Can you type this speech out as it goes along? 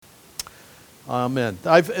Amen.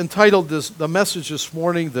 I've entitled the message this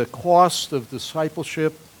morning, The Cost of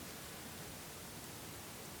Discipleship.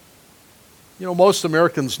 You know, most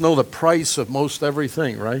Americans know the price of most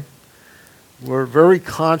everything, right? We're very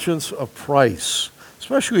conscious of price,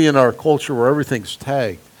 especially in our culture where everything's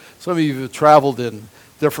tagged. Some of you have traveled in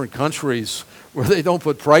different countries where they don't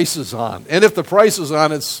put prices on. And if the price is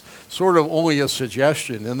on, it's sort of only a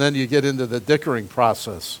suggestion, and then you get into the dickering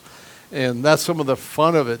process. And that's some of the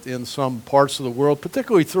fun of it in some parts of the world,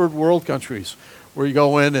 particularly third world countries, where you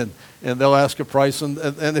go in and they'll ask a price, and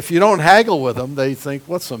if you don't haggle with them, they think,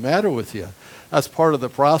 what's the matter with you? That's part of the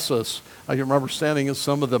process. I can remember standing in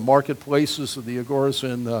some of the marketplaces of the agoras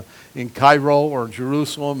in Cairo or in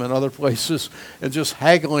Jerusalem and other places and just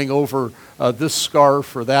haggling over this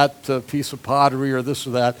scarf or that piece of pottery or this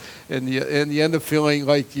or that. And you end up feeling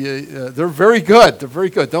like they're very good. They're very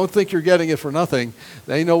good. Don't think you're getting it for nothing.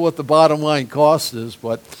 They know what the bottom line cost is,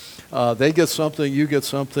 but they get something, you get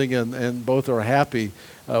something, and both are happy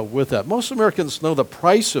with that. Most Americans know the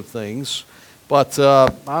price of things, but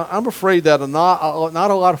I'm afraid that not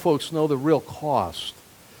a lot of folks know the real cost.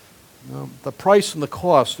 The price and the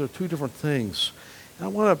cost are two different things. And I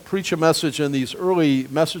want to preach a message in these early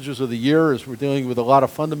messages of the year as we're dealing with a lot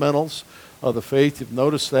of fundamentals of the faith. You've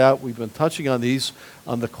noticed that. We've been touching on these,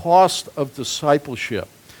 on the cost of discipleship.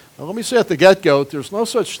 Now, let me say at the get-go, there's no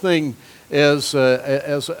such thing as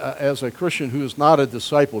a Christian who is not a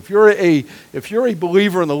disciple. If you're a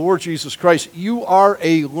believer in the Lord Jesus Christ, you are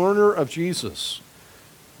a learner of Jesus.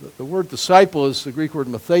 The word disciple is the Greek word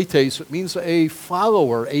mathetes. It means a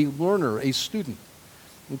follower, a learner, a student.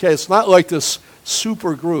 Okay, it's not like this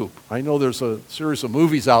super group. I know there's a series of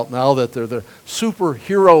movies out now that they're the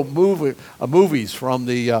superhero movies from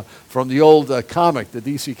the old comic, the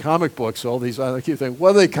DC comic books. All these, I keep thinking,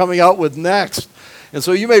 what are they coming out with next? And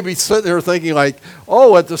so you may be sitting there thinking like,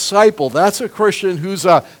 oh, a disciple, that's a Christian who's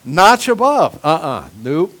a notch above.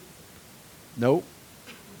 Nope.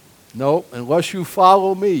 Unless you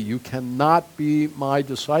follow me, you cannot be my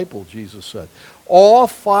disciple, Jesus said. All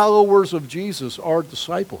followers of Jesus are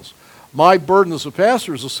disciples. My burden as a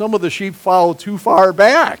pastor is that some of the sheep follow too far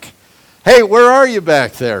back. Hey, where are you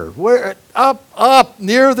back there? Where? Up,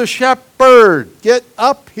 near the shepherd. Get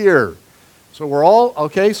up here. So we're all,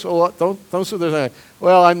 okay, so don't sit there saying,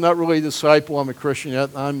 well, I'm not really a disciple, I'm a Christian yet,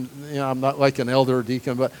 I'm not like an elder or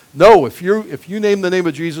deacon. But no, if you name the name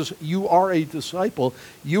of Jesus, you are a disciple.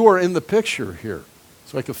 You are in the picture here.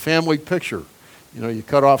 It's like a family picture. You know, you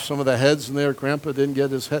cut off some of the heads in there, Grandpa didn't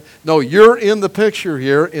get his head. No, you're in the picture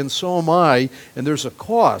here, and so am I, and there's a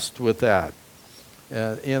cost with that.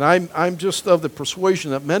 And I'm just of the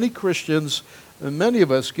persuasion that many Christians and many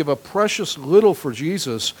of us give a precious little for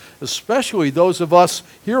Jesus, especially those of us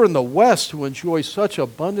here in the West who enjoy such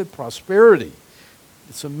abundant prosperity.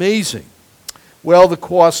 It's amazing. Well, the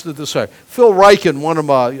cost of this. Phil Ryken, one of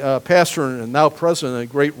my pastor and now president, a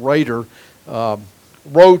great writer,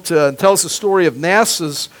 wrote and tells the story of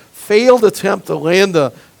NASA's failed attempt to land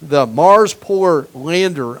the Mars Polar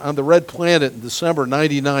Lander on the Red Planet in December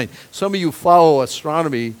 '99. Some of you follow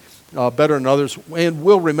astronomy better than others and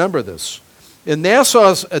will remember this. In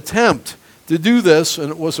NASA's attempt to do this,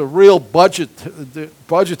 and it was a real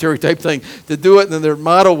budgetary type thing to do it, and their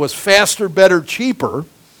motto was faster, better, cheaper,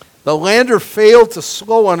 the lander failed to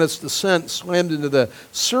slow on its descent, slammed into the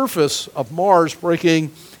surface of Mars,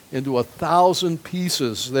 breaking into 1,000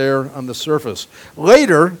 pieces there on the surface.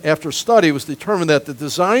 Later, after study, it was determined that the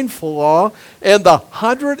design flaw and the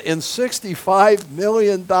 $165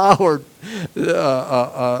 million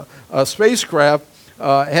spacecraft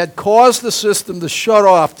had caused the system to shut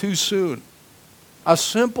off too soon. A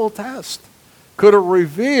simple test could have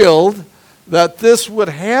revealed that this would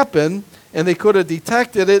happen, and they could have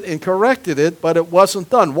detected it and corrected it, but it wasn't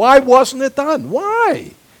done. Why wasn't it done?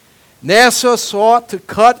 Why? NASA sought to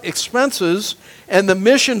cut expenses, and the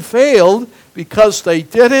mission failed because they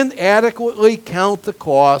didn't adequately count the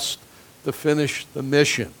cost to finish the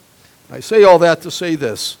mission. I say all that to say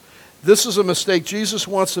this. This is a mistake Jesus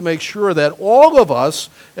wants to make sure that all of us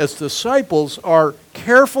as disciples are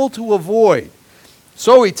careful to avoid.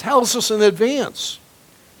 So he tells us in advance.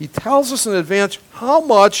 He tells us in advance how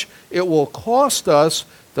much it will cost us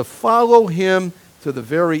to follow him to the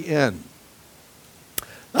very end.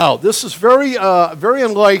 Now, this is very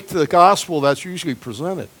unlike the gospel that's usually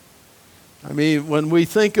presented. I mean, when we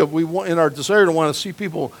think of, in our desire to want to see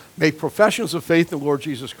people make professions of faith in the Lord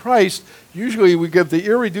Jesus Christ, usually we give the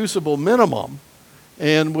irreducible minimum,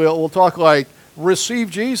 and we'll talk like, receive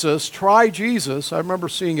Jesus, try Jesus. I remember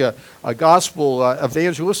seeing a gospel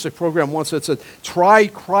evangelistic program once that said, try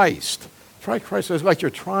Christ. Try Christ. It's like you're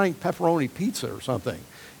trying pepperoni pizza or something.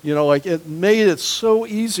 Like it made it so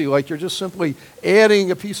easy, like you're just simply adding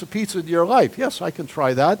a piece of pizza to your life. Yes, I can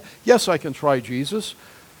try that. Yes, I can try Jesus.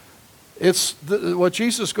 What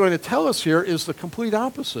Jesus is going to tell us here is the complete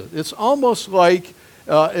opposite. It's almost like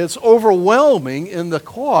it's overwhelming in the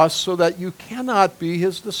cost so that you cannot be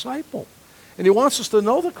his disciple. And he wants us to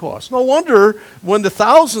know the cost. No wonder when the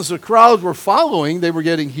thousands of crowds were following, they were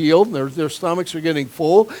getting healed, and their stomachs are getting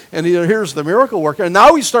full, and here's the miracle worker. And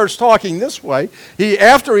now he starts talking this way.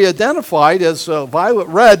 After he identified, as Violet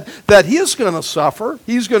read, that he is going to suffer,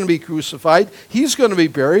 he's going to be crucified, he's going to be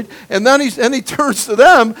buried, and then he turns to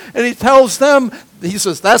them, and he tells them, he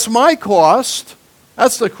says, that's my cost.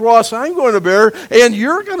 That's the cross I'm going to bear, and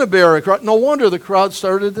you're going to bear a cross. No wonder the crowd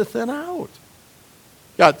started to thin out.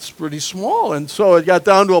 Got pretty small, and so it got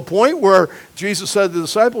down to a point where Jesus said to the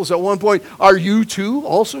disciples at one point, are you too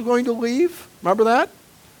also going to leave? Remember that?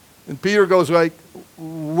 And Peter goes like,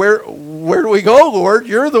 where do we go, Lord?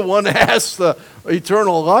 You're the one that has the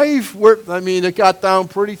eternal life. It got down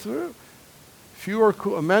pretty through.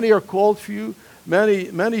 Many are called,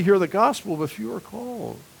 many hear the gospel, but few are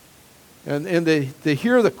called. And they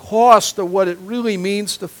hear the cost of what it really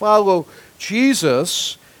means to follow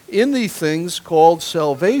Jesus in the things called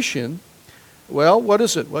salvation. Well, what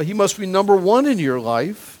is it? Well, he must be number one in your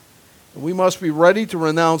life. And we must be ready to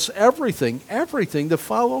renounce everything to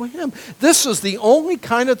follow him. This is the only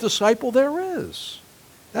kind of disciple there is.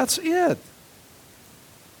 That's it.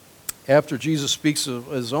 After Jesus speaks of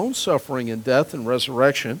his own suffering and death and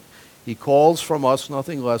resurrection, he calls from us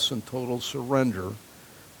nothing less than total surrender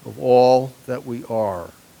of all that we are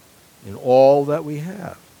and all that we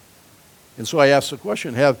have. And so I ask the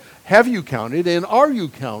question, have you counted and are you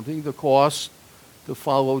counting the cost to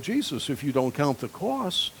follow Jesus? If you don't count the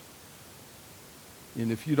cost, and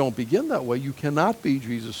if you don't begin that way, you cannot be,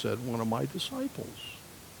 Jesus said, one of my disciples.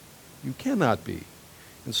 You cannot be.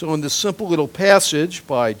 And so in this simple little passage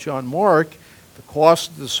by John Mark, the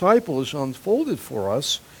cost of the disciple is unfolded for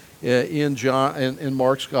us in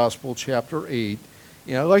Mark's Gospel, chapter 8.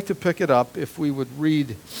 And I'd like to pick it up if we would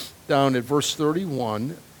read down at verse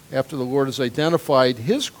 31. After the Lord has identified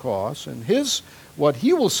his cross and what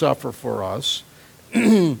he will suffer for us,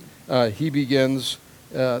 he begins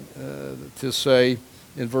to say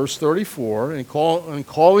in verse 34, and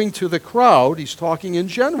calling to the crowd, he's talking in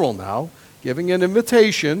general now, giving an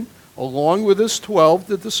invitation, along with his 12,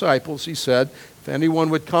 the disciples, he said, if anyone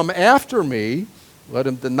would come after me, let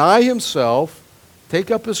him deny himself,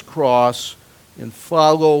 take up his cross, and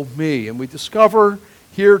follow me. And we discover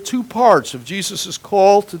here two parts of Jesus'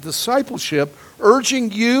 call to discipleship,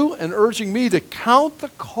 urging you and urging me to count the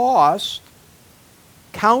cost.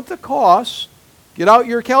 Count the cost. Get out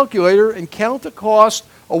your calculator and count the cost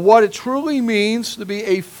of what it truly means to be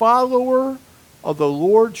a follower of the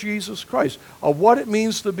Lord Jesus Christ. Of what it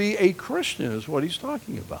means to be a Christian is what he's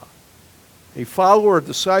talking about. A follower, a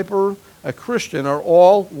disciple, a Christian are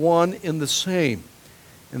all one in the same.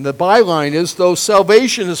 And the byline is, though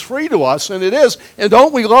salvation is free to us, and it is, and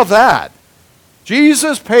don't we love that?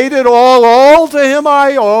 Jesus paid it all to him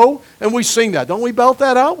I owe, and we sing that. Don't we belt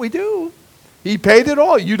that out? We do. He paid it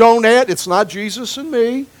all. You don't add, it's not Jesus and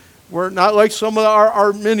me. We're not like some of our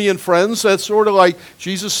Arminian friends that's sort of like,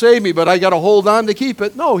 Jesus saved me, but I got to hold on to keep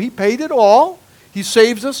it. No, he paid it all. He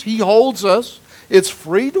saves us. He holds us. It's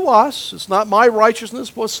free to us. It's not my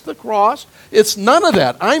righteousness. What's the cross? It's none of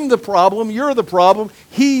that. I'm the problem. You're the problem.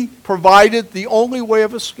 He provided the only way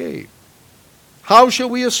of escape. How shall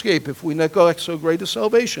we escape if we neglect so great a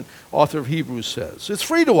salvation? Author of Hebrews says. It's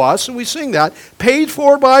free to us, and we sing that. Paid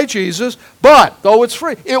for by Jesus, but though it's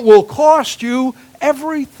free, it will cost you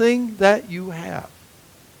everything that you have.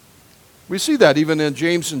 We see that even in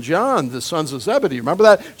James and John, the sons of Zebedee. Remember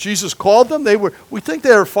that? Jesus called them. We think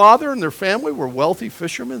their father and their family were wealthy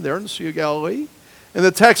fishermen there in the Sea of Galilee. And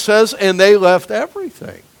the text says, and they left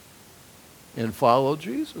everything and followed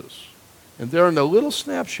Jesus. And there in the little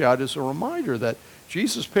snapshot is a reminder that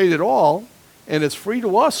Jesus paid it all, and it's free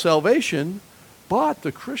to us, salvation, but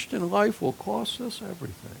the Christian life will cost us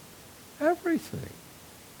everything. Everything.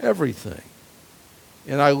 Everything.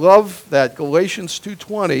 And I love that Galatians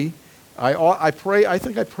 2:20. I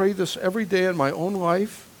think I pray this every day in my own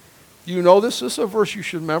life. Do you know this? This is a verse you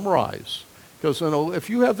should memorize. Because if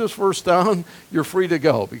you have this verse down, you're free to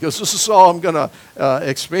go. Because this is all I'm going to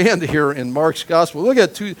expand here in Mark's Gospel. Look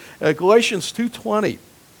at Galatians 2:20.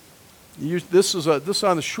 This is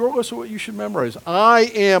on the short list of what you should memorize.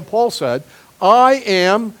 Paul said, I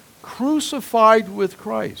am crucified with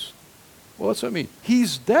Christ. Well, what's that mean?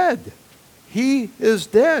 He's dead. He is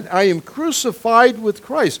dead. I am crucified with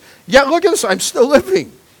Christ. Yet look at this. I'm still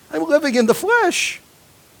living. I'm living in the flesh.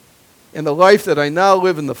 And the life that I now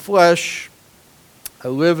live in the flesh, I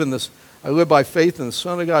live by faith in the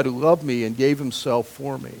Son of God who loved me and gave himself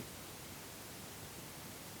for me.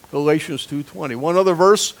 Galatians 2:20. One other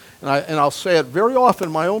verse, and I'll say it very often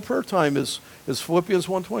in my own prayer time, is Philippians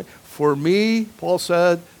 1:20. For me, Paul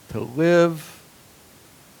said, to live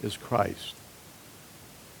is Christ.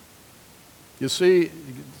 You see,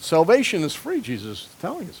 salvation is free, Jesus is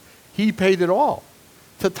telling us. He paid it all.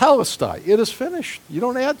 Tetelestai, it is finished. You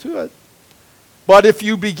don't add to it. But if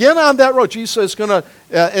you begin on that road, Jesus says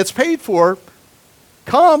it's paid for.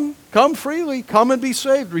 Come freely, come and be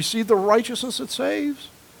saved. Receive the righteousness that saves.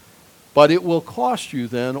 But it will cost you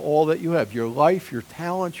then all that you have, your life, your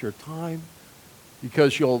talent, your time,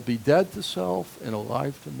 because you'll be dead to self and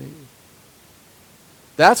alive to me.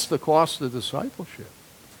 That's the cost of discipleship.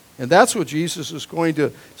 And that's what Jesus is going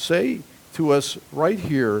to say to us right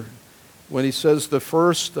here when he says the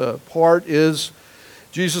first part is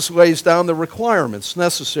Jesus lays down the requirements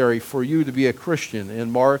necessary for you to be a Christian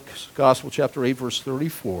in Mark's Gospel, chapter 8, verse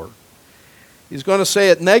 34. He's going to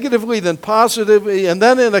say it negatively, then positively, and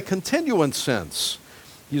then in a continuance sense.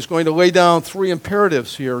 He's going to lay down three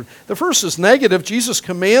imperatives here. The first is negative. Jesus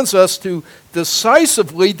commands us to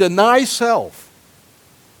decisively deny self.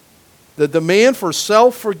 The demand for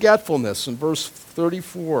self-forgetfulness in verse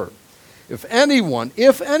 34. If anyone,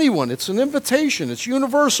 it's an invitation, it's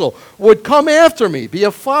universal, would come after me, be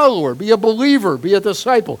a follower, be a believer, be a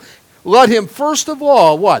disciple, let him first of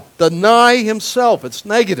all, what? Deny himself. It's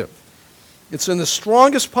negative. It's in the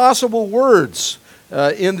strongest possible words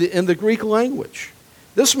in the Greek language.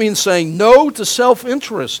 This means saying no to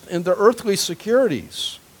self-interest and to earthly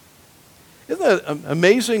securities. Isn't that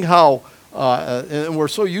amazing how, and we're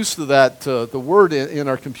so used to that, the word in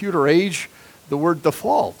our computer age, the word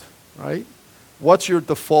default, right? What's your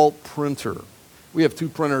default printer? We have two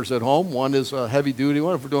printers at home. One is a heavy-duty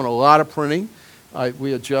one. If we're doing a lot of printing,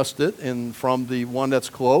 we adjust it and from the one that's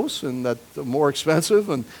close and that's more expensive,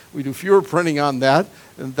 and we do fewer printing on that,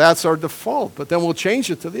 and that's our default. But then we'll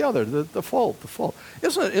change it to the other, the default.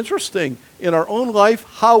 Isn't it interesting in our own life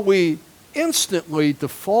how we instantly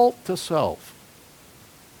default to self?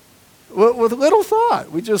 With little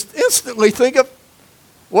thought. We just instantly think of,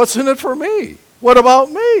 what's in it for me? What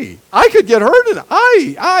about me? I could get hurt in it.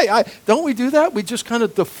 I. Don't we do that? We just kind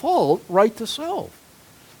of default right to self.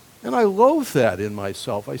 And I loathe that in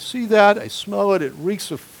myself. I see that, I smell it, it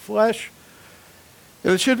reeks of flesh.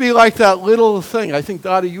 And it should be like that little thing. I think,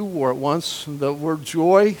 Dottie, you wore it once, the word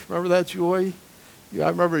joy. Remember that joy? Yeah, I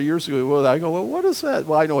remember years ago, I go, well, what is that?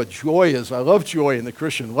 Well, I know what joy is. I love joy in the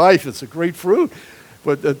Christian life. It's a great fruit.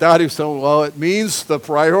 But Dottie was saying, well, it means the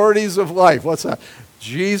priorities of life. What's that?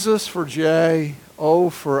 Jesus for J, O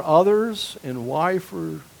for others, and Y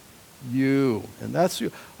for you. And that's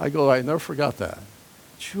you. I go, I never forgot that.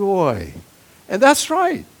 Joy. And that's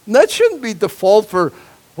right. And that shouldn't be default for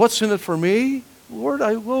what's in it for me. Lord,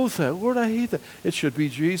 I loathe that. Lord, I hate that. It should be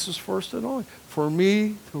Jesus first and only. For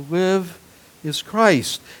me to live is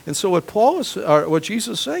Christ. And so what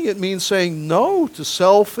Jesus is saying, it means saying no to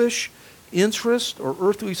selfish interest or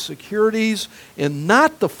earthly securities and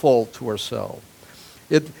not default to ourselves.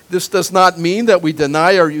 This does not mean that we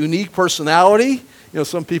deny our unique personality. You know,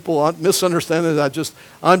 some people misunderstand it.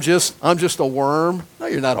 I'm just a worm. No,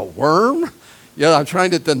 you're not a worm. Yeah, I'm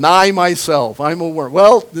trying to deny myself. I'm a worm.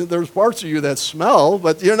 Well, there's parts of you that smell,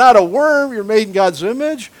 but you're not a worm. You're made in God's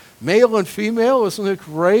image, male and female. Isn't it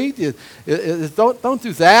great? Don't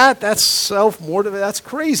do that. That's self-mortification. That's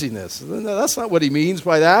craziness. That's not what he means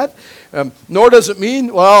by that. Nor does it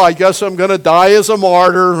mean, well, I guess I'm going to die as a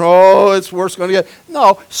martyr. Oh, it's worse going to get.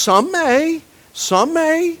 No, some may.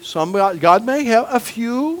 God may have a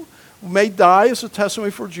few who may die as a testimony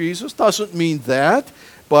for Jesus. Doesn't mean that.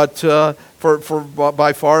 But for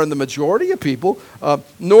by far in the majority of people,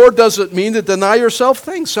 nor does it mean to deny yourself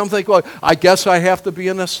things. Some think, well, I guess I have to be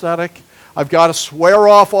an ascetic. I've got to swear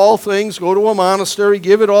off all things, go to a monastery,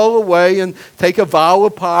 give it all away, and take a vow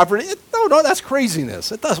of poverty. No, that's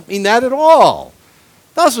craziness. It doesn't mean that at all.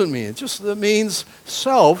 Doesn't mean it. Just means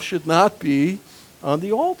self should not be on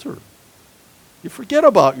the altar. You forget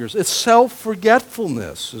about yours. It's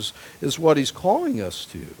self-forgetfulness is what he's calling us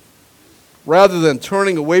to. Rather than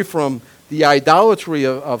turning away from the idolatry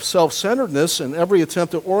of self-centeredness and every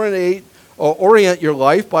attempt to orient your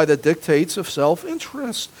life by the dictates of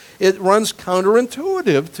self-interest. It runs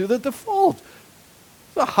counterintuitive to the default.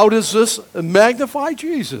 So how does this magnify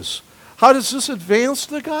Jesus? How does this advance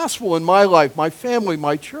the gospel in my life, my family,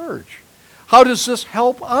 my church? How does this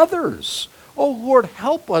help others? Oh, Lord,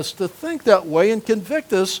 help us to think that way and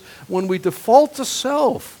convict us when we default to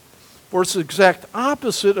self For it's the exact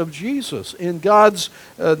opposite of Jesus in God's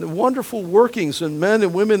wonderful workings in men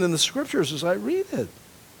and women in the Scriptures as I read it.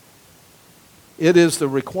 It is the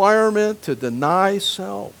requirement to deny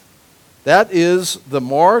self. That is the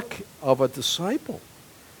mark of a disciple.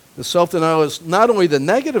 The self-denial is not only the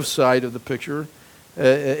negative side of the picture,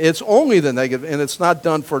 it's only the negative, and it's not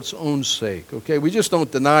done for its own sake. Okay, we just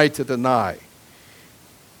don't deny to deny.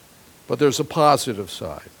 But there's a positive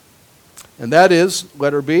side. And that is,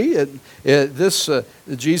 letter B,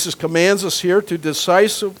 Jesus commands us here to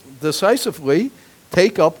decisively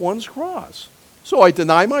take up one's cross. So I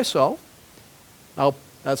deny myself. Now,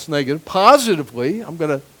 that's negative. Positively, I'm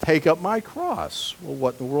going to take up my cross. Well,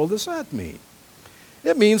 what in the world does that mean?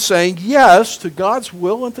 It means saying yes to God's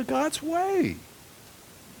will and to God's way.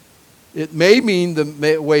 It may mean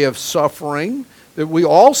the way of suffering, that we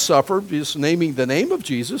all suffer just naming the name of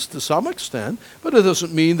Jesus to some extent, but it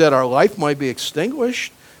doesn't mean that our life might be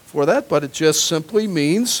extinguished for that, but it just simply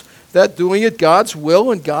means that doing it God's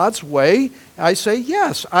will and God's way, I say,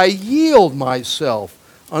 yes, I yield myself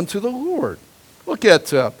unto the Lord. Look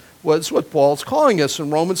at what Paul's calling us in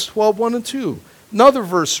Romans 12, 1 and 2. Another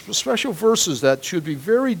verse, special verses that should be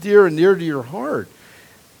very dear and near to your heart.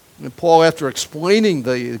 And Paul, after explaining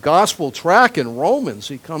the gospel track in Romans,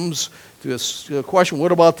 he comes to a question,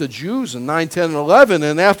 what about the Jews in 9, 10, and 11?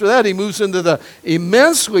 And after that, he moves into the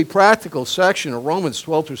immensely practical section of Romans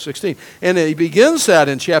 12 through 16. And he begins that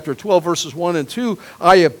in chapter 12, verses 1 and 2.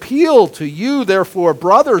 I appeal to you, therefore,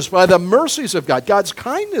 brothers, by the mercies of God, God's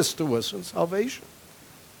kindness to us in salvation.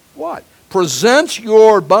 What? Present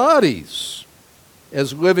your bodies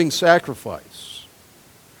as living sacrifice.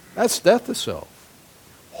 That's death to self.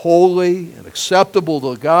 Holy and acceptable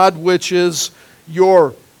to God, which is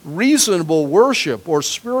your reasonable worship or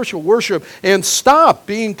spiritual worship, and stop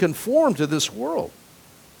being conformed to this world.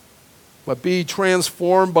 But be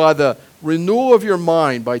transformed by the renewal of your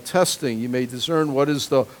mind, by testing you may discern what is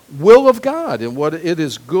the will of God and what it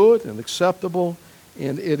is good and acceptable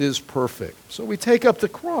and it is perfect. So we take up the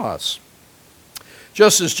cross.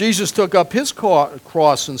 Just as Jesus took up his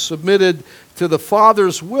cross and submitted to the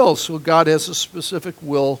Father's will, so God has a specific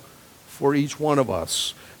will for each one of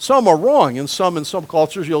us. Some are wrong, and in some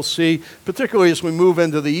cultures you'll see, particularly as we move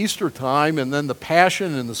into the Easter time and then the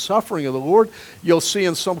passion and the suffering of the Lord, you'll see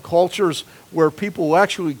in some cultures where people will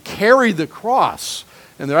actually carry the cross,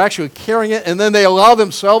 and they're actually carrying it, and then they allow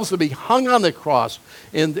themselves to be hung on the cross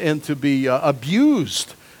and to be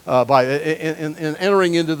abused by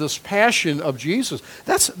entering into this passion of Jesus.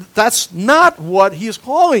 That's not what he is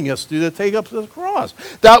calling us to take up the cross.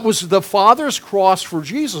 That was the Father's cross for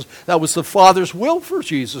Jesus. That was the Father's will for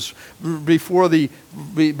Jesus before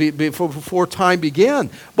time began.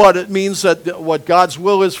 But it means that what God's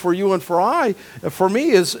will is for you and for me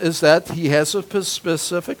is that he has a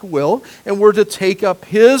specific will, and we're to take up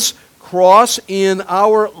his cross in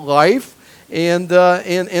our life. And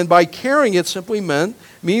by carrying it simply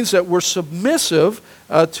means that we're submissive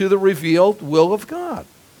to the revealed will of God.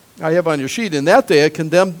 I have on your sheet, in that day, a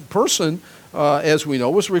condemned person, as we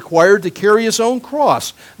know, was required to carry his own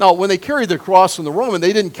cross. Now, when they carried the cross in the Roman,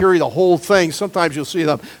 they didn't carry the whole thing. Sometimes you'll see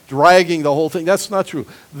them dragging the whole thing. That's not true.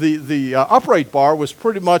 The upright bar was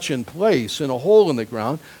pretty much in place in a hole in the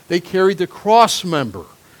ground. They carried the cross member.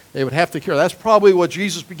 They would have to carry. That's probably what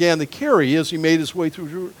Jesus began to carry as he made his way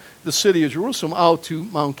through the city of Jerusalem out to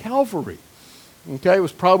Mount Calvary. Okay, it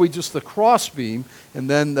was probably just the crossbeam, and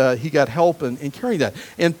then he got help in carrying that.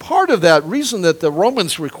 And part of that reason that the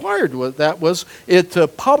Romans required that was it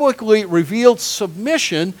publicly revealed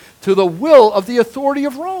submission to the will of the authority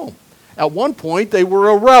of Rome. At one point, they were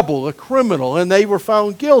a rebel, a criminal, and they were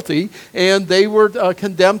found guilty, and they were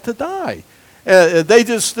condemned to die. They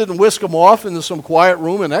just didn't whisk them off into some quiet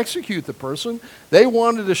room and execute the person. They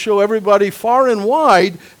wanted to show everybody far and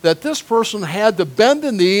wide that this person had to bend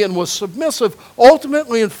the knee and was submissive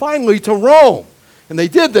ultimately and finally to Rome. And they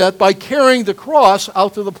did that by carrying the cross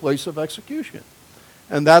out to the place of execution.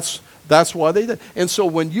 And that's why they did. And so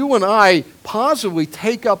when you and I positively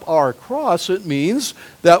take up our cross, it means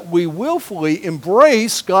that we willfully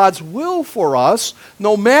embrace God's will for us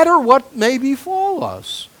no matter what may befall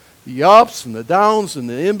us. The ups and the downs and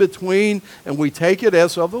the in-between, and we take it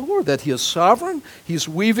as of the Lord, that he is sovereign. He's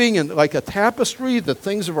weaving in like a tapestry the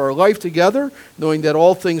things of our life together, knowing that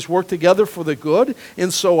all things work together for the good.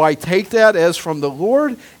 And so I take that as from the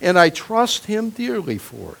Lord, and I trust him dearly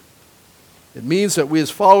for it. It means that we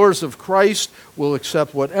as followers of Christ will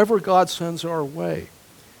accept whatever God sends our way.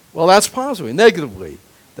 Well, that's positively. Negatively,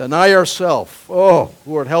 deny ourselves. Oh,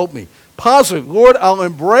 Lord, help me. Positive, Lord, I'll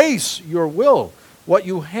embrace your will, what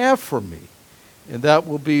you have for me, and that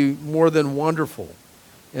will be more than wonderful.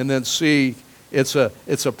 And then C, it's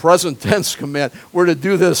a present tense command. We're to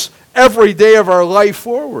do this every day of our life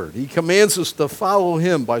forward. He commands us to follow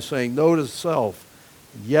him by saying no to self,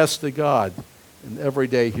 yes to God, and every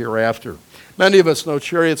day hereafter. Many of us know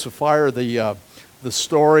Chariots of Fire, the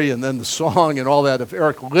story and then the song and all that of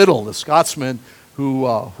Eric Liddell, the Scotsman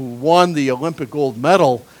who won the Olympic gold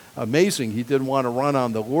medal. Amazing. He didn't want to run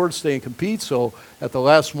on the Lord's Day and compete, so at the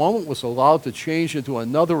last moment was allowed to change into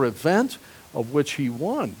another event of which he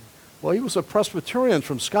won. Well, he was a Presbyterian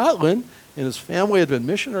from Scotland, and his family had been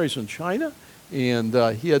missionaries in China, and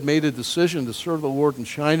he had made a decision to serve the Lord in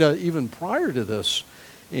China even prior to this.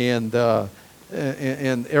 And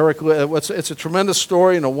Eric, it's a tremendous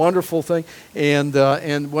story and a wonderful thing.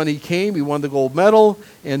 And when he came, he won the gold medal,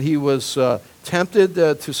 and he was tempted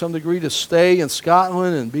to some degree to stay in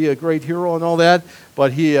Scotland and be a great hero and all that.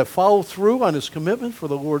 But he followed through on his commitment for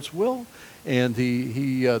the Lord's will. And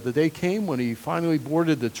the day came when he finally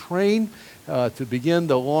boarded the train to begin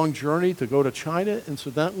the long journey to go to China,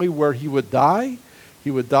 incidentally, where he would die.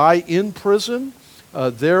 He would die in prison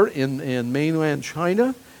there in mainland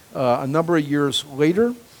China a number of years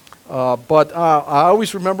later. But I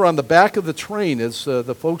always remember on the back of the train as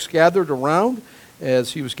the folks gathered around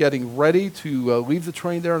as he was getting ready to leave the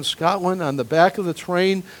train there in Scotland, on the back of the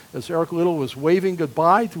train, as Eric Liddell was waving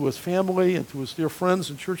goodbye to his family and to his dear friends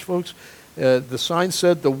and church folks, the sign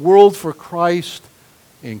said, "The world for Christ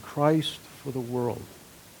and Christ for the world."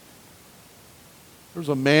 There's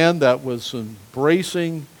a man that was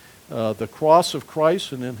embracing the cross of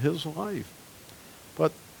Christ and in his life.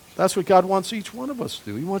 But that's what God wants each one of us to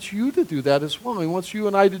do. He wants you to do that as well. He wants you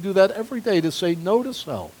and I to do that every day, to say no to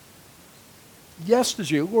self. Yes to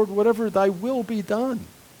you, Lord, whatever thy will be done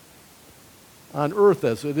on earth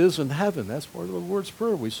as it is in heaven. That's part of the Lord's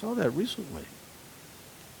Prayer. We saw that recently.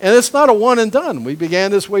 And it's not a one and done. We began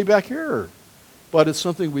this way back here. But it's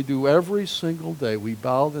something we do every single day. We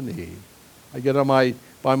bow the knee. I get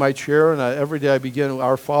by my chair, and every day I begin,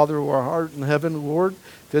 "Our Father who art in heaven, Lord,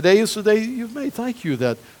 today is the day you've made. Thank you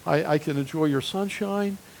that I can enjoy your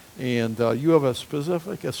sunshine, and you have a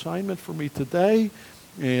specific assignment for me today.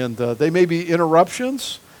 And they may be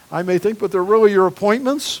interruptions, I may think, but they're really your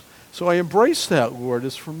appointments. So I embrace that, Lord,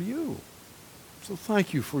 it's from you. So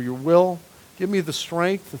thank you for your will. Give me the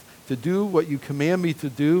strength to do what you command me to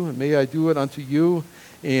do, and may I do it unto you,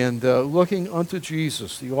 and looking unto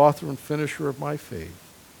Jesus, the author and finisher of my faith."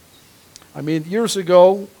 I mean, years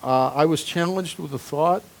ago, I was challenged with a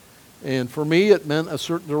thought, and for me it meant a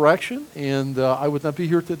certain direction, and I would not be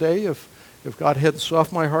here today if God hadn't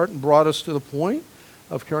softened my heart and brought us to the point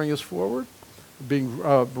of carrying us forward. Being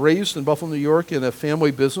raised in Buffalo, New York in a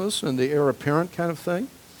family business and the heir apparent kind of thing.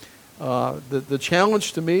 The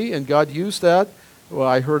challenge to me, and God used that, well,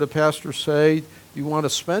 I heard a pastor say, "You want to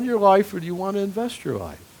spend your life or do you want to invest your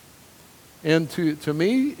life?" And to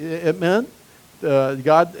me, it meant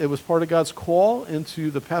it was part of God's call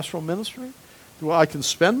into the pastoral ministry. Well, I can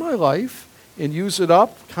spend my life and use it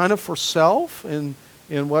up kind of for self and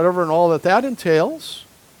whatever and all that entails.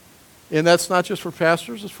 And that's not just for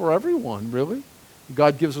pastors, it's for everyone, really.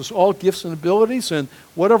 God gives us all gifts and abilities, and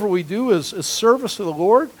whatever we do is service to the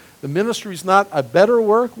Lord. The ministry is not a better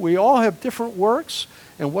work. We all have different works,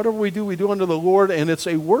 and whatever we do unto the Lord, and it's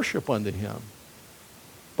a worship unto him.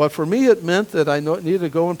 But for me, it meant that I needed to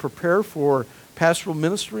go and prepare for pastoral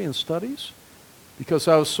ministry and studies, because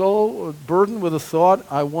I was so burdened with the thought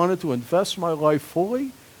I wanted to invest my life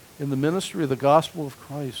fully in the ministry of the gospel of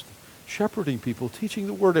Christ. Shepherding people, teaching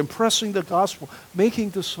the word, impressing the gospel, making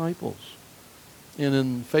disciples. And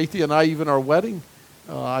in Faithy and I, even our wedding,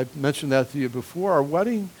 I've mentioned that to you before, our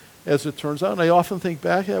wedding, as it turns out, and I often think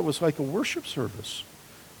back, it was like a worship service.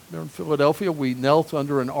 There in Philadelphia, we knelt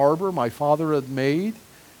under an arbor my father had made,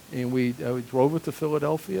 and we drove it to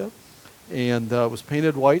Philadelphia, and it was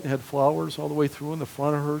painted white and had flowers all the way through in the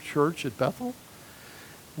front of her church at Bethel.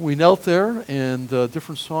 We knelt there, and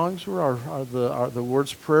different songs were the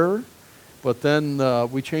Lord's Prayer. But then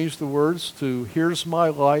we changed the words to, "Here's my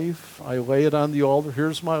life, I lay it on the altar.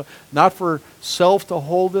 Here's my," not for self to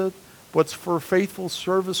hold it, but for faithful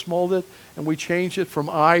service mold it. And we changed it from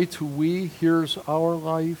I to we. Here's our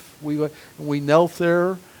life. We knelt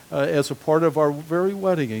there as a part of our very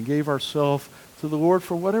wedding and gave ourselves to the Lord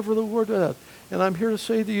for whatever the Lord did. And I'm here to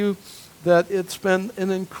say to you that it's been an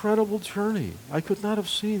incredible journey. I could not have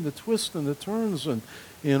seen the twists and the turns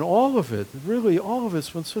and all of it. Really, all of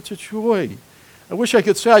it's been such a joy. I wish I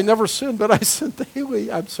could say I never sinned, but I sin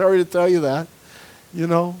daily. I'm sorry to tell you that.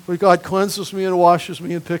 But God cleanses me and washes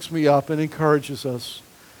me and picks me up and encourages us.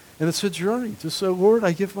 And it's a journey to say, Lord,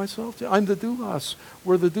 I give myself to you. I'm the doulos.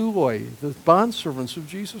 We're the douloi, the bondservants of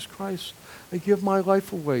Jesus Christ. I give my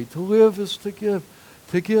life away. To live is to give.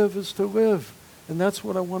 To give is to live. And that's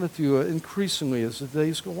what I want to do increasingly as the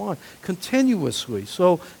days go on, continuously.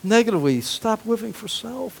 So negatively, stop living for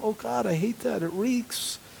self. Oh, God, I hate that. It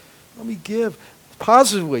reeks. Let me give.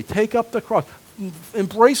 Positively, take up the cross.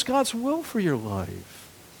 Embrace God's will for your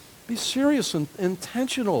life. Be serious and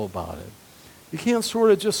intentional about it. You can't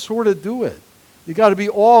just do it. You got to be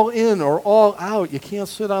all in or all out. You can't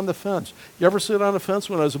sit on the fence. You ever sit on a fence?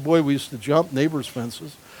 When I was a boy, we used to jump neighbors'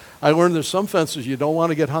 fences. I learned there's some fences you don't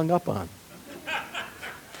want to get hung up on.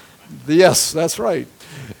 Yes, that's right.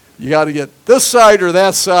 You got to get this side or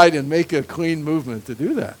that side and make a clean movement to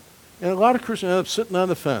do that. And a lot of Christians end up sitting on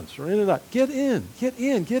the fence or in and out. Get in, get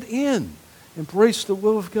in, get in. Embrace the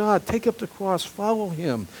will of God. Take up the cross. Follow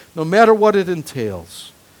him, no matter what it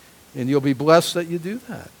entails. And you'll be blessed that you do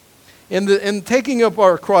that. And taking up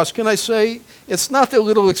our cross, can I say, it's not the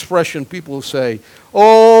little expression people say,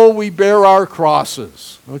 oh, we bear our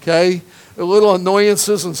crosses, okay? The little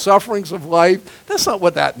annoyances and sufferings of life. That's not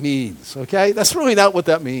what that means, okay? That's really not what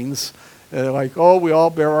that means. Like, oh, we all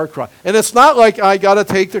bear our cross. And it's not like I got to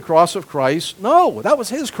take the cross of Christ. No, that was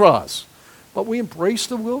his cross. But we embrace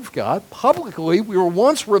the will of God publicly. We were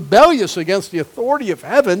once rebellious against the authority of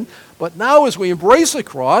heaven, but now as we embrace the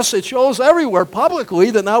cross, it shows everywhere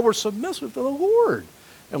publicly that now we're submissive to the Lord.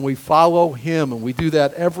 And we follow him, and we do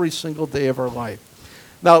that every single day of our life.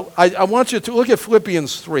 Now, I want you to look at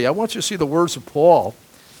Philippians 3. I want you to see the words of Paul.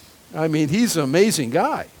 I mean, he's an amazing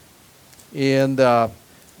guy. And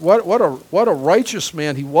what a righteous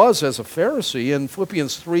man he was as a Pharisee. In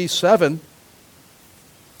Philippians 3:7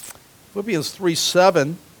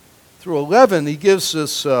 through 11, he gives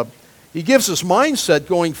this mindset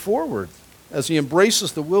going forward as he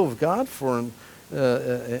embraces the will of God for him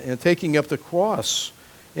and taking up the cross.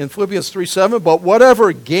 In Philippians 3:7, but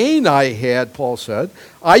whatever gain I had, Paul said,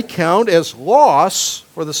 I count as loss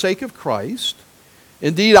for the sake of Christ.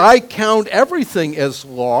 Indeed, I count everything as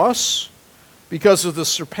loss because of the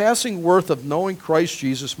surpassing worth of knowing Christ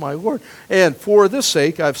Jesus my Lord. And for this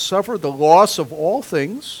sake I've suffered the loss of all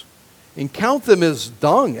things, and count them as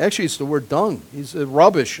dung. Actually, it's the word dung. It's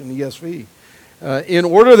rubbish in the ESV. In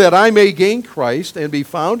order that I may gain Christ and be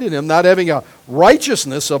found in him, not having a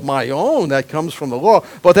righteousness of my own that comes from the law,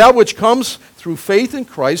 but that which comes through faith in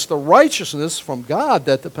Christ, the righteousness from God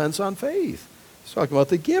that depends on faith. He's talking about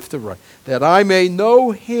the gift of right, that I may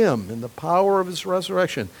know him in the power of his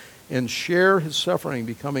resurrection and share his suffering,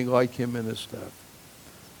 becoming like him in his death.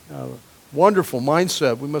 Wonderful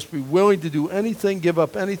mindset. We must be willing to do anything, give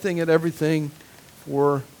up anything and everything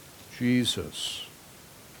for Jesus.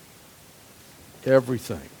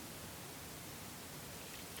 Everything.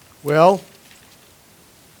 Well,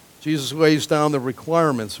 Jesus lays down the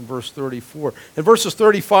requirements in verse 34. In verses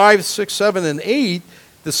 35, 6, 7, and 8,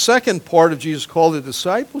 the second part of Jesus' call to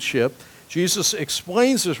discipleship, Jesus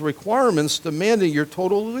explains his requirements demanding your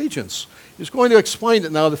total allegiance. He's going to explain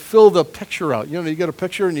it now to fill the picture out. You know, you get a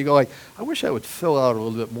picture and you go like, I wish I would fill out a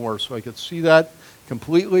little bit more so I could see that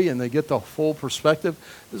completely and they get the full perspective.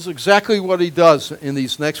 This is exactly what he does in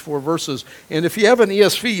these next 4 verses. And if you have an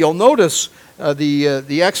ESV, you'll notice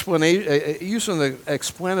the explanation, using the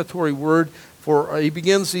explanatory word for, he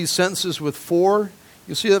begins these sentences with for.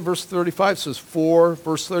 You see that verse 35 says for,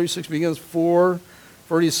 verse 36 begins for,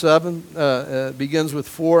 37 begins with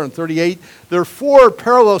for, and 38. There are 4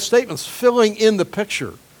 parallel statements filling in the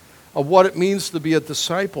picture of what it means to be a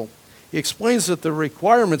disciple. He explains that the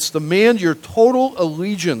requirements demand your total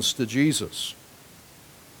allegiance to Jesus.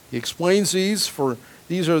 He explains these are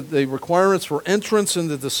the requirements for entrance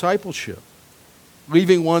into discipleship,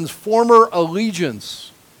 leaving one's former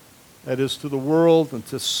allegiance, that is to the world and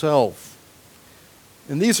to self.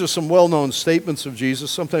 And these are some well-known statements of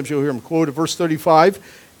Jesus. Sometimes you'll hear him quoted. Verse 35,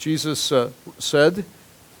 Jesus said,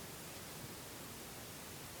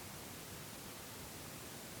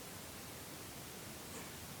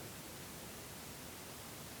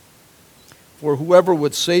 for whoever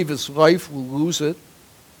would save his life will lose it,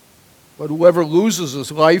 but whoever loses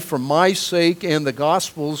his life for my sake and the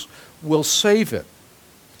gospel's will save it.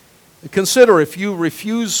 Consider, if you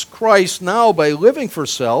refuse Christ now by living for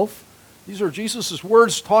self, these are Jesus'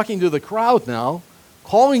 words talking to the crowd now,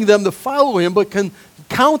 calling them to follow him, but can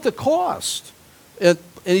count the cost. And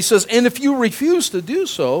he says, and if you refuse to do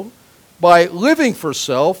so by living for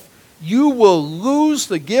self, you will lose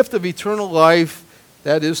the gift of eternal life,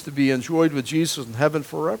 that is to be enjoyed with Jesus in heaven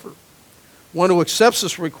forever. One who accepts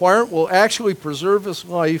this requirement will actually preserve his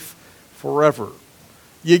life forever.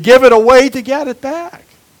 You give it away to get it back.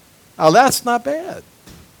 Now that's not bad.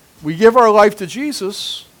 We give our life to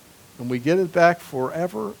Jesus, and we get it back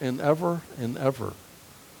forever and ever and ever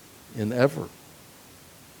and ever.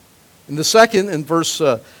 And the second, in verse,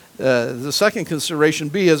 the second consideration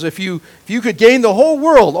B is if you could gain the whole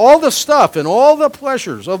world, all the stuff and all the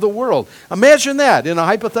pleasures of the world. Imagine that in a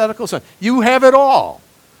hypothetical sense. You have it all.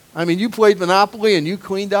 I mean, you played Monopoly and you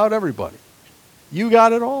cleaned out everybody. You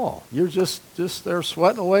got it all. You're just there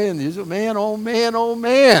sweating away, and you say, man, oh man, oh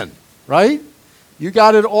man, right? You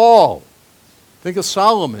got it all. Think of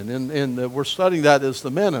Solomon, and we're studying that as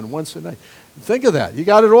the men on Wednesday night. Think of that. You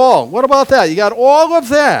got it all. What about that? You got all of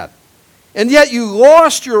that. And yet you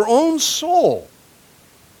lost your own soul.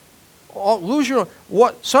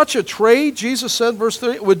 Such a trade, Jesus said in verse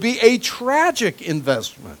 30, would be a tragic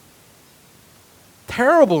investment.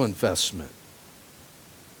 Terrible investment.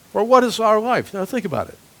 For what is our life? Now think about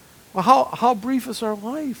it. Well, how brief is our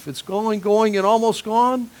life? It's going, and almost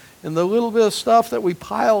gone. And the little bit of stuff that we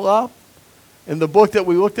pile up in the book that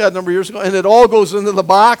we looked at a number of years ago, and it all goes into the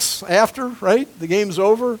box after, right? The game's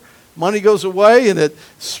over. Money goes away, and it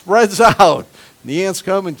spreads out. And the ants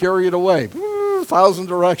come and carry it away. 1,000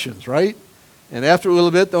 directions, right? And after a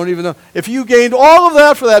little bit, don't even know. If you gained all of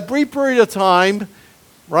that for that brief period of time,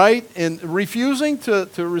 right, and refusing to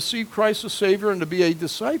receive Christ as Savior and to be a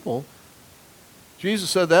disciple,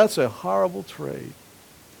 Jesus said that's a horrible trade.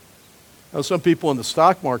 Now, some people in the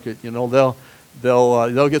stock market,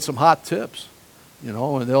 they'll get some hot tips,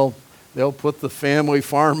 and they'll put the family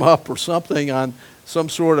farm up or something on some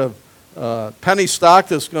sort of penny stock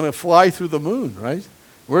that's going to fly through the moon, right?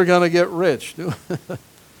 We're going to get rich.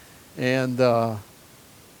 And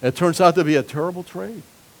it turns out to be a terrible trade.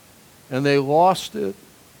 And they lost it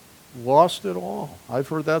all. I've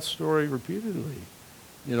heard that story repeatedly.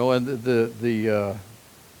 And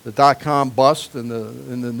the dot-com bust in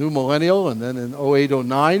the new millennial, and then in 08,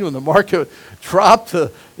 09, when the market dropped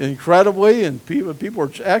incredibly, and people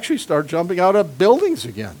actually start jumping out of buildings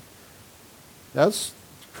again. That's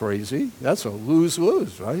crazy. That's a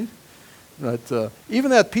lose-lose, right? But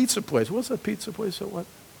even that pizza place, what's that pizza place that went?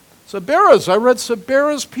 Sabera's. I read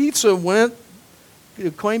Sabera's Pizza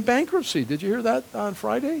claimed bankruptcy. Did you hear that on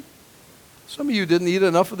Friday? Some of you didn't eat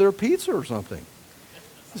enough of their pizza or something.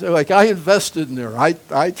 So I invested in there.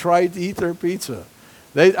 I tried to eat their pizza.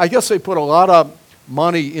 I guess they put a lot of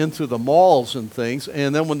money into the malls and things,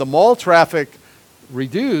 and then when the mall traffic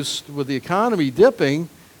reduced with the economy dipping,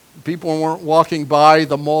 people weren't walking by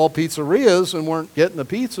the mall pizzerias and weren't getting the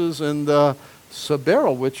pizzas, and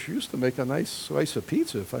Sabera, which used to make a nice slice of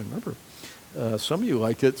pizza, if I remember. Some of you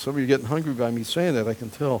like it. Some of you are getting hungry by me saying that, I can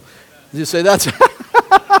tell. You say, that's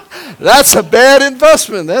a bad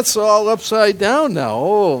investment. That's all upside down now.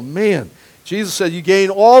 Oh, man. Jesus said you gain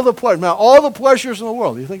all the pleasure. Now, all the pleasures in the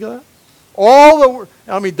world. Do you think of that?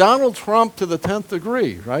 Donald Trump to the 10th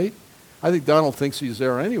degree, right? I think Donald thinks he's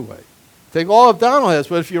there anyway. Take all of Donald has,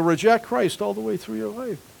 but if you reject Christ all the way through your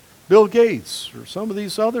life, Bill Gates or some of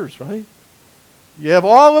these others, right? You have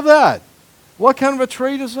all of that. What kind of a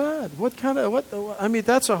trade is that?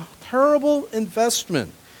 That's a terrible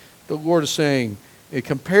investment. The Lord is saying, it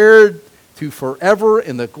compared to forever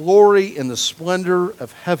in the glory and the splendor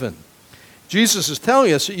of heaven. Jesus is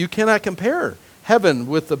telling us that you cannot compare heaven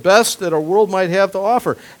with the best that our world might have to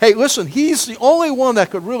offer. Hey, listen, he's the only one that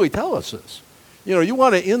could really tell us this. You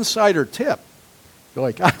want an insider tip. You're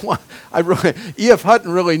like, E.F.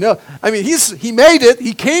 Hutton really knows. He made it.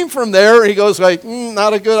 He came from there. And he goes like,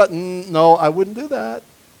 not a good, no, I wouldn't do that.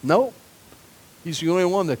 No. He's the only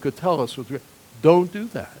one that could tell us, don't do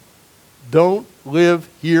that. Don't live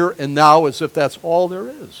here and now as if that's all there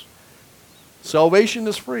is. Salvation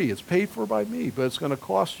is free. It's paid for by me, but it's going to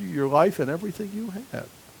cost you your life and everything you have.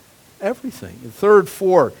 Everything. And third,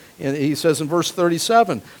 and he says in verse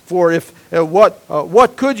 37, what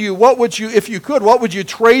would you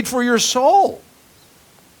trade for your soul?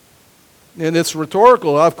 And it's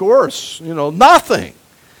rhetorical, of course. Nothing.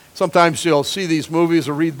 Sometimes you'll see these movies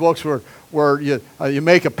or read books where you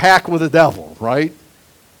make a pact with the devil, right?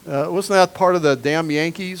 Wasn't that part of the damn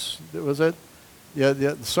Yankees? Was it?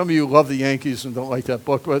 Yeah, some of you love the Yankees and don't like that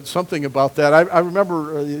book, but something about that. I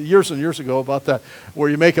remember years and years ago about that, where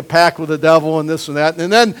you make a pact with the devil and this and that,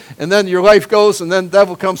 and then your life goes, and then the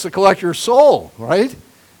devil comes to collect your soul, right?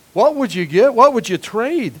 What would you get? What would you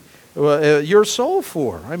trade your soul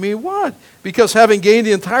for? What? Because having gained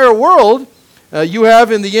the entire world, you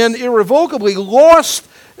have in the end irrevocably lost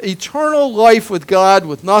eternal life with God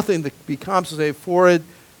with nothing to be compensated for it.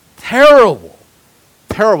 Terrible.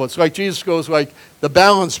 It's like Jesus goes like the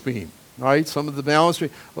balance beam, right? Some of the balance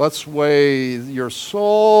beam. Let's weigh your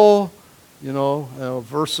soul,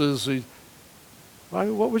 versus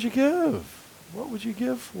what would you give? What would you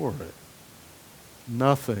give for it?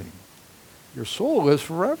 Nothing. Your soul lives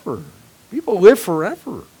forever. People live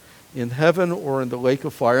forever in heaven or in the lake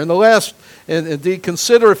of fire. And the last, and indeed,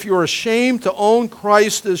 consider if you're ashamed to own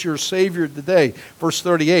Christ as your Savior today. Verse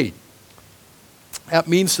 38. That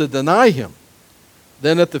means to deny him.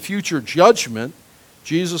 Then at the future judgment,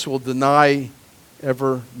 Jesus will deny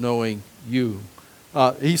ever knowing you.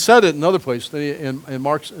 He said it in another place, in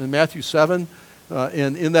Matthew 7,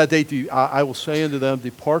 and in that day I will say unto them,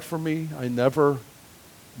 depart from me, I never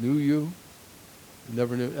knew you.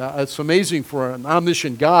 Never knew. It's amazing for an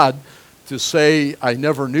omniscient God to say, I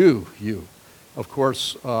never knew you. Of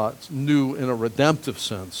course, knew in a redemptive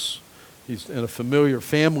sense. He's in a familiar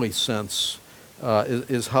family sense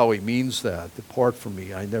is how he means that. Depart from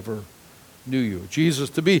me, I never knew you.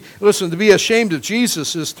 To be ashamed of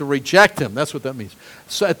Jesus is to reject him. That's what that means.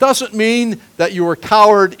 So it doesn't mean that you were a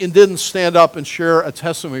coward and didn't stand up and share a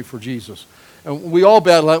testimony for Jesus. And we all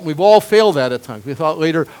battle that. We've all failed that at times. We thought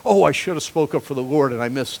later, I should have spoke up for the Lord, and I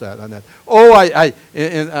missed that on that.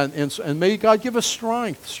 And may God give us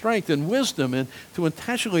strength and wisdom, and to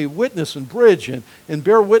intentionally witness and bridge and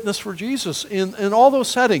bear witness for Jesus in all those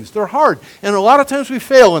settings. They're hard, and a lot of times we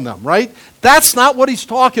fail in them, right? That's not what he's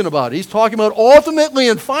talking about. He's talking about ultimately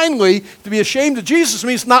and finally to be ashamed of Jesus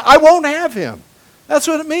means I won't have him. That's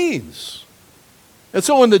what it means. And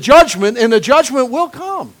so in the judgment will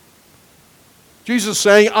come. Jesus is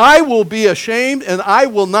saying, I will be ashamed and I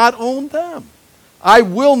will not own them. I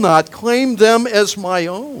will not claim them as my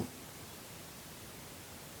own.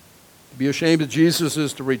 To be ashamed of Jesus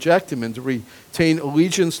is to reject him and to retain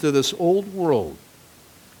allegiance to this old world.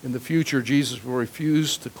 In the future, Jesus will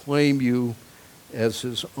refuse to claim you as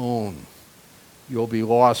his own. You'll be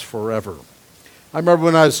lost forever. I remember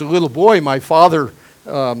when I was a little boy, my father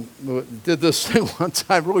did this thing one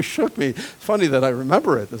time, really shook me. It's funny that I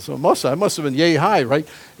remember it. So I must have been yay high, right?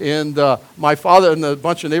 And my father and a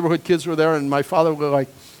bunch of neighborhood kids were there, and my father was like,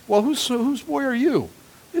 well, whose boy are you?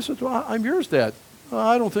 He said, well, I'm yours, Dad.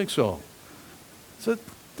 I don't think so. I said,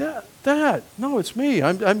 Dad, no, it's me.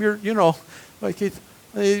 I'm your, like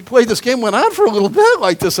he played this game, went on for a little bit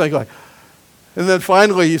like this. And then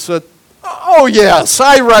finally he said, oh, yes,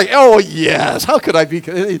 oh, yes. How could I be?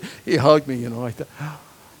 He hugged me, like that.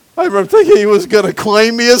 I remember thinking he was going to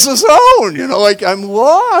claim me as his own, like I'm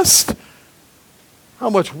lost. How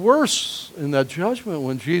much worse in that judgment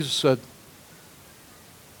when Jesus said,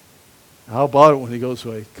 how about it when he goes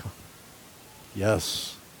away?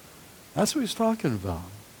 Yes. That's what he's talking about.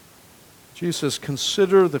 Jesus says,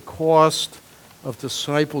 consider the cost of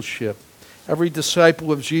discipleship. Every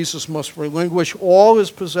disciple of Jesus must relinquish all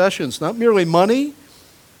his possessions, not merely money.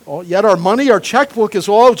 Yet our money, our checkbook is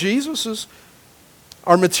all Jesus's.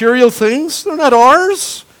 Our material things, they're not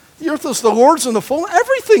ours. The earth is the Lord's and the fullness.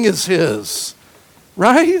 Everything is his,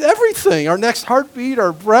 right? Everything. Our next heartbeat,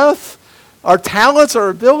 our breath, our talents, our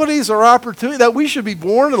abilities, our opportunity, that we should be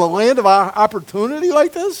born in a land of opportunity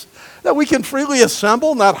like this, that we can freely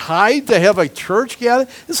assemble, not hide to have a church gather.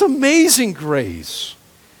 It's amazing grace.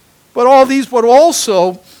 But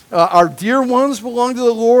also our dear ones belong to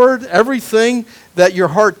the Lord. Everything that your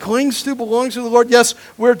heart clings to belongs to the Lord. Yes,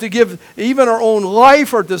 we're to give even our own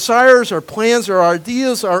life, our desires, our plans, our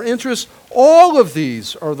ideas, our interests. All of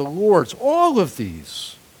these are the Lord's. All of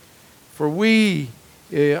these. For we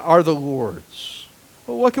are the Lord's.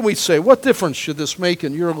 Well, what can we say? What difference should this make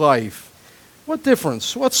in your life? What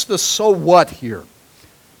difference? What's the so what here?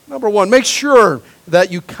 Number one, make sure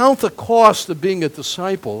that you count the cost of being a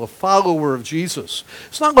disciple, a follower of Jesus.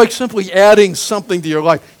 It's not like simply adding something to your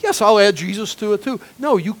life. Yes, I'll add Jesus to it too.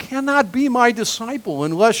 No, you cannot be my disciple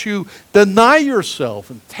unless you deny yourself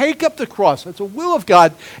and take up the cross. That's the will of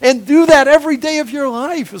God. And do that every day of your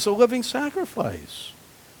life as a living sacrifice.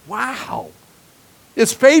 Wow.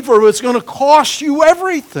 It's paid for. It's going to cost you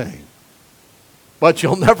everything. But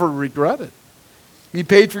you'll never regret it. He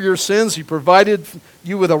paid for your sins. He provided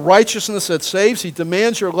you with a righteousness that saves. He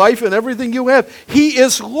demands your life and everything you have. He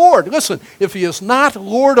is Lord. Listen, if he is not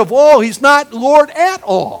Lord of all, he's not Lord at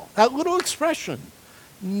all. That little expression.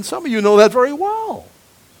 And some of you know that very well.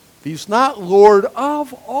 If he's not Lord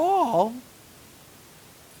of all,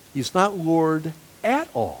 he's not Lord at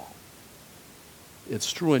all.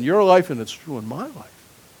 It's true in your life and it's true in my life.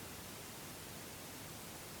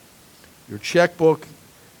 Your checkbook,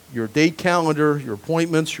 your date calendar, your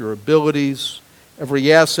appointments, your abilities,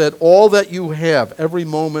 every asset, all that you have, every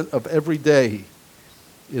moment of every day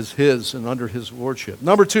is his and under his lordship.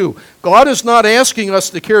 Number two, God is not asking us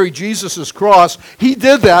to carry Jesus' cross. He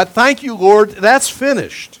did that. Thank you, Lord. That's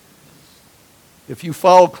finished. If you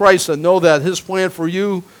follow Christ and know that his plan for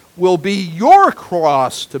you will be your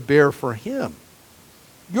cross to bear for Him,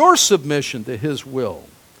 your submission to His will.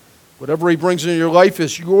 Whatever He brings into your life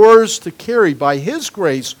is yours to carry by His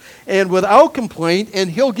grace and without complaint,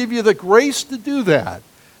 and He'll give you the grace to do that,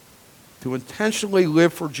 to intentionally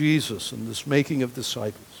live for Jesus in this making of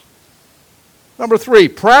disciples. Number 3,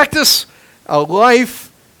 practice a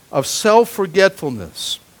life of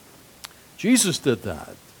self-forgetfulness. Jesus did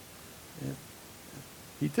that.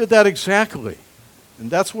 He did that exactly. And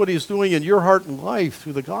that's what He's doing in your heart and life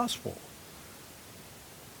through the gospel.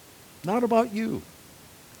 Not about you.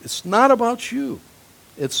 It's not about you.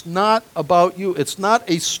 It's not about you. It's not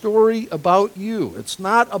a story about you. It's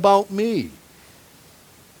not about me.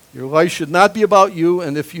 Your life should not be about you,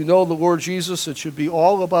 and if you know the Lord Jesus, it should be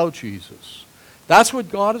all about Jesus. That's what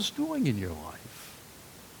God is doing in your life.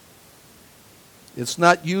 It's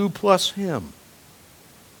not you plus Him.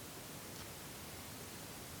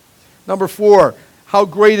 Number 4, how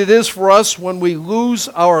great it is for us when we lose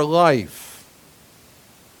our life.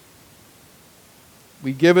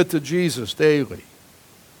 We give it to Jesus daily.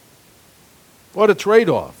 What a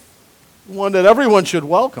trade-off. One that everyone should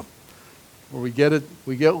welcome. Where we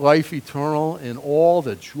get life eternal and all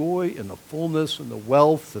the joy and the fullness and the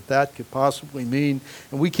wealth that could possibly mean.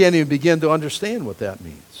 And we can't even begin to understand what that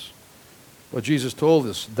means. But Jesus told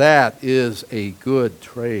us that is a good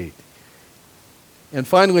trade. And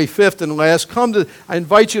finally, 5th and last, I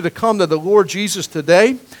invite you to come to the Lord Jesus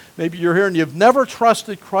today. Maybe you're here and you've never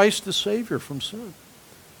trusted Christ as Savior from sin.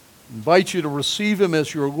 I invite you to receive Him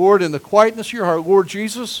as your Lord in the quietness of your heart. Lord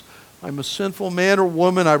Jesus, I'm a sinful man or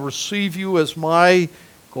woman. I receive You as my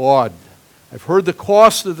God. I've heard the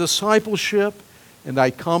cost of discipleship, and I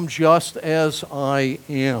come just as I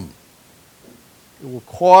am. It will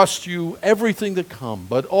cost you everything to come,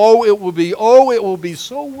 but it will be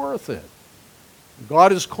so worth it.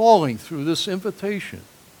 God is calling through this invitation,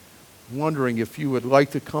 wondering if you would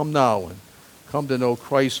like to come now and come to know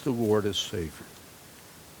Christ the Lord as Savior.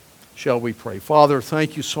 Shall we pray? Father,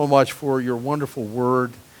 thank You so much for Your wonderful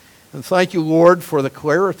word. And thank You, Lord, for the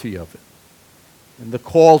clarity of it and the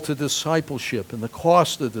call to discipleship and the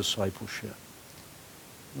cost of discipleship.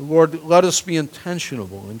 And Lord, let us be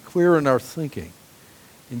intentional and clear in our thinking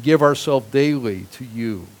and give ourselves daily to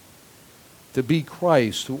You, to be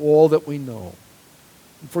Christ to all that we know.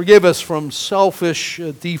 And forgive us from selfish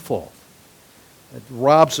default that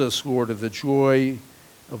robs us, Lord, of the joy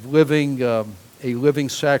of living a living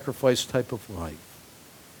sacrifice type of life.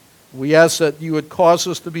 We ask that You would cause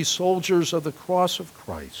us to be soldiers of the cross of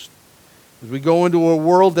Christ as we go into a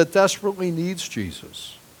world that desperately needs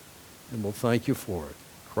Jesus. And we'll thank You for it. In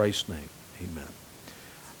Christ's name, amen.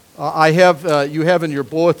 You have in your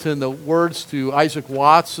bulletin the words to Isaac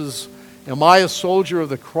Watts' Am I a Soldier of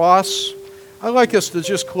the Cross? I'd like us to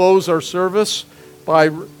just close our service by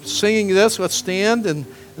singing this. Let's stand and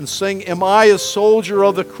sing, Am I a soldier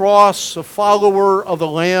of the cross, a follower of the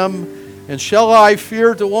Lamb? And shall I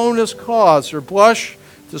fear to own His cause, or blush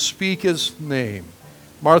to speak His name?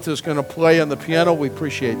 Martha's going to play on the piano. We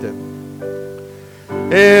appreciate that.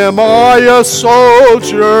 Am I a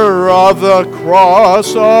soldier of the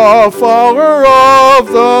cross, a follower of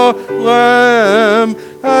the Lamb?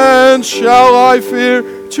 And shall I fear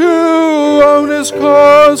to own His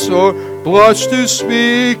cause, or blush to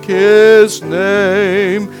speak His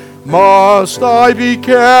name? Must I be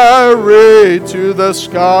carried to the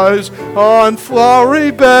skies on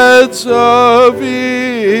flowery beds of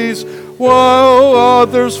ease, while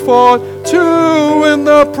others fought to win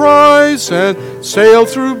the prize and sail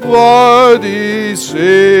through bloody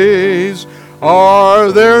seas?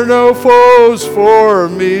 Are there no foes for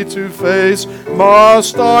me to face?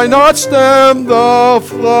 Must I not stem the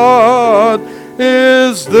flood?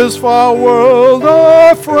 Is this foul world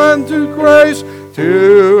a friend to grace,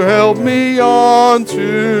 to help me on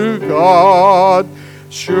to God?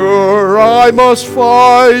 Sure, I must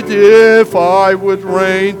fight if I would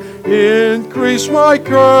reign. Increase my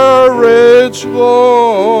courage,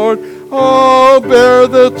 Lord. I'll bear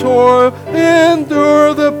the toil,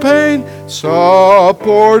 endure the pain,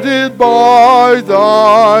 supported by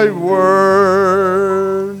Thy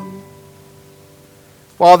word.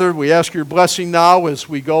 Father, we ask Your blessing now as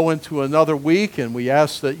we go into another week, and we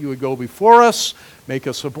ask that You would go before us, make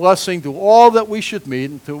us a blessing to all that we should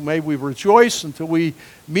meet, until may we rejoice until we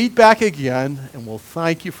meet back again, and we'll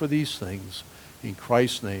thank You for these things. In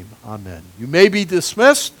Christ's name, amen. You may be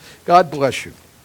dismissed. God bless you.